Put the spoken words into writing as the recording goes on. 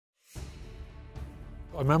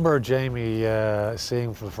I remember Jamie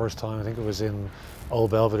seeing for the first time. I think it was in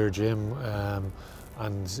Old Belvedere Gym,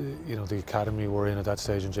 and you know the academy we're in at that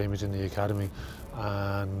stage, and Jamie's in the academy,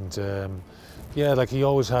 and yeah, like he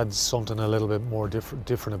always had something a little bit more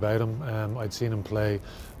different about him. I'd seen him play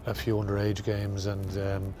a few underage games,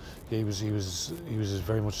 and he was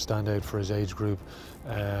very much a standout for his age group.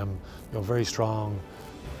 You know, very strong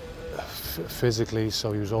physically,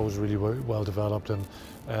 so he was always really well developed, and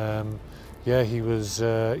yeah, he was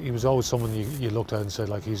always someone you looked at and said,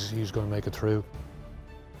 like, he's going to make it through.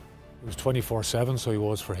 It was 24/7, so he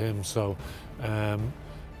was for him. So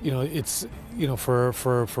you know, it's, you know,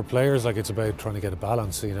 for players, like, it's about trying to get a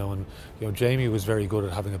balance, you know, and you know Jamie was very good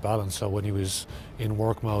at having a balance. So when he was in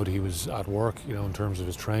work mode, he was at work, you know, in terms of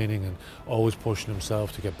his training, and always pushing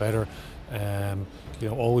himself to get better. You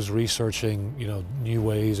know, always researching, you know, new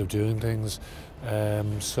ways of doing things.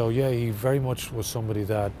 So yeah, he very much was somebody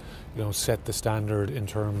that, you know, set the standard in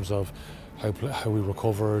terms of how we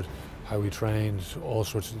recovered, how we trained, all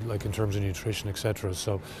sorts of, like, in terms of nutrition, etc.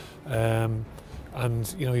 So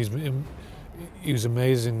and you know, he was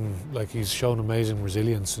amazing. Like, he's shown amazing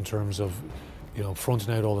resilience in terms of, you know,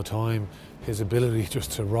 fronting out all the time. His ability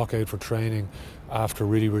just to rock out for training after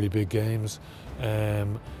really big games,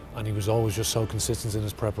 and he was always just so consistent in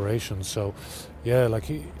his preparation. So yeah,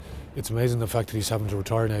 like, it's amazing the fact that he's having to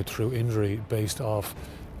retire now through injury. Based off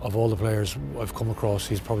of all the players I've come across,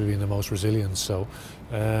 he's probably been the most resilient. So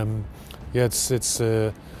yeah, it's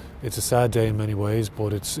a sad day in many ways,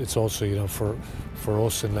 but it's also, you know, for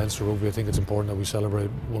us in Leinster Rugby, I think it's important that we celebrate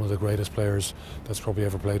one of the greatest players that's probably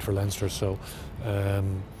ever played for Leinster. So yeah,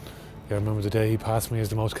 I remember the day he passed me as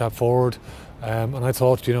the most capped forward, and I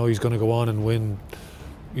thought, you know, he's going to go on and win,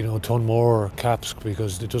 you know, a ton more caps,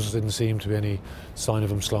 because it just didn't seem to be any sign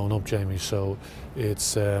of him slowing up, Jamie. So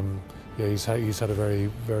it's yeah, he's had a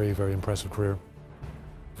very impressive career.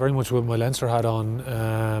 Very much with my Leinster hat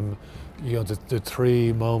on. You know, the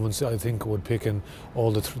three moments I think would pick in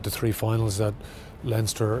all the three finals that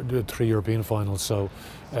Leinster, the three European finals. So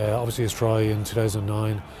obviously his try in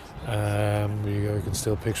 2009. You can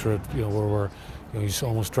still picture it. You know, where you know, he's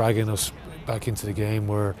almost dragging us back into the game,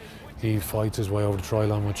 where he fights his way over the try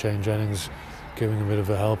line with Shane Jennings, giving him a bit of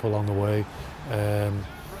a help along the way.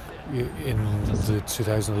 In the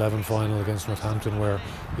 2011 final against Northampton, where,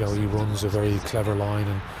 you know, he runs a very clever line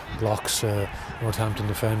and blocks Northampton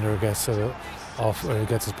defender, gets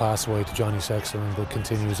his pass away to Johnny Sexton, but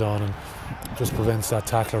continues on and just prevents that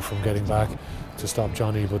tackler from getting back to stop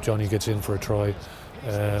Johnny, but Johnny gets in for a try.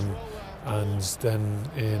 And then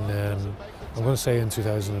in I'm going to say in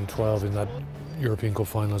 2012 in that European Cup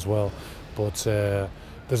final as well. But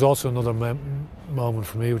there's also another moment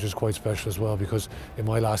for me which is quite special as well, because in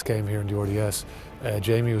my last game here in the RDS,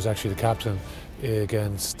 Jamie was actually the captain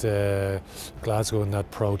against Glasgow in that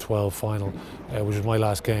Pro 12 final, which was my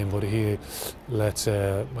last game, but he let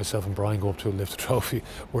myself and Brian go up to lift the trophy,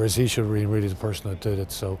 whereas he should have been really the person that did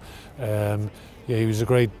it. So yeah, he's a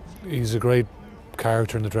great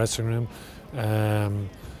character in the dressing room, and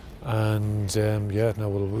yeah, no,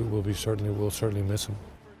 we'll certainly miss him.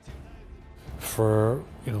 For,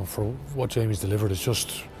 you know, for what Jamie's delivered,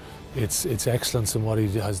 it's excellence in what he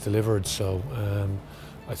has delivered. So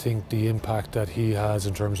I think the impact that he has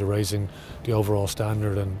in terms of raising the overall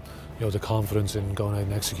standard, and, you know, the confidence in going out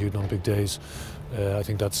and executing on big days, I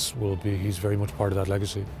think he's very much part of that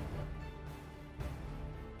legacy.